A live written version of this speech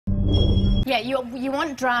Yeah, you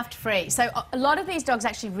want draft-free. So a lot of these dogs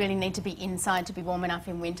actually really need to be inside to be warm enough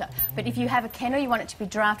in winter. But if you have a kennel, you want it to be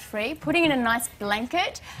draft-free. Putting in a nice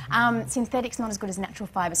blanket. Synthetic's not as good as natural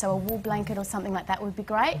fibre, so a wool blanket or something like that would be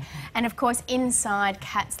great. And of course, inside,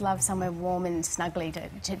 cats love somewhere warm and snuggly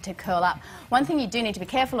to curl up. One thing you do need to be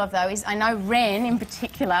careful of, though, is I know Ren, in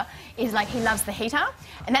particular, is like he loves the heater,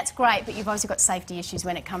 and that's great, but you've obviously got safety issues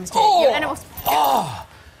when it comes to your animals. Oh!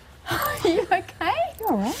 Are you okay? You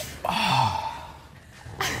all right? Oh.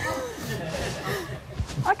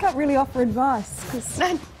 I can't really offer advice because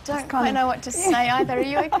I don't quite know what to say either. Are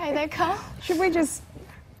you okay there, Carl? Should we just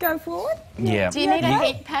go forward? Yeah. Do you need a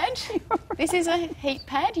heat pad? This is a heat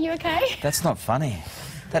pad. Are you okay? That's not funny.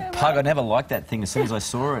 That pug, I never liked that thing as soon as I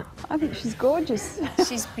saw it. I think she's gorgeous.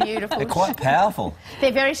 She's beautiful. They're quite powerful.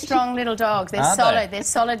 They're very strong little dogs. They're Aren't solid. they? They're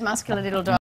solid, muscular little dogs.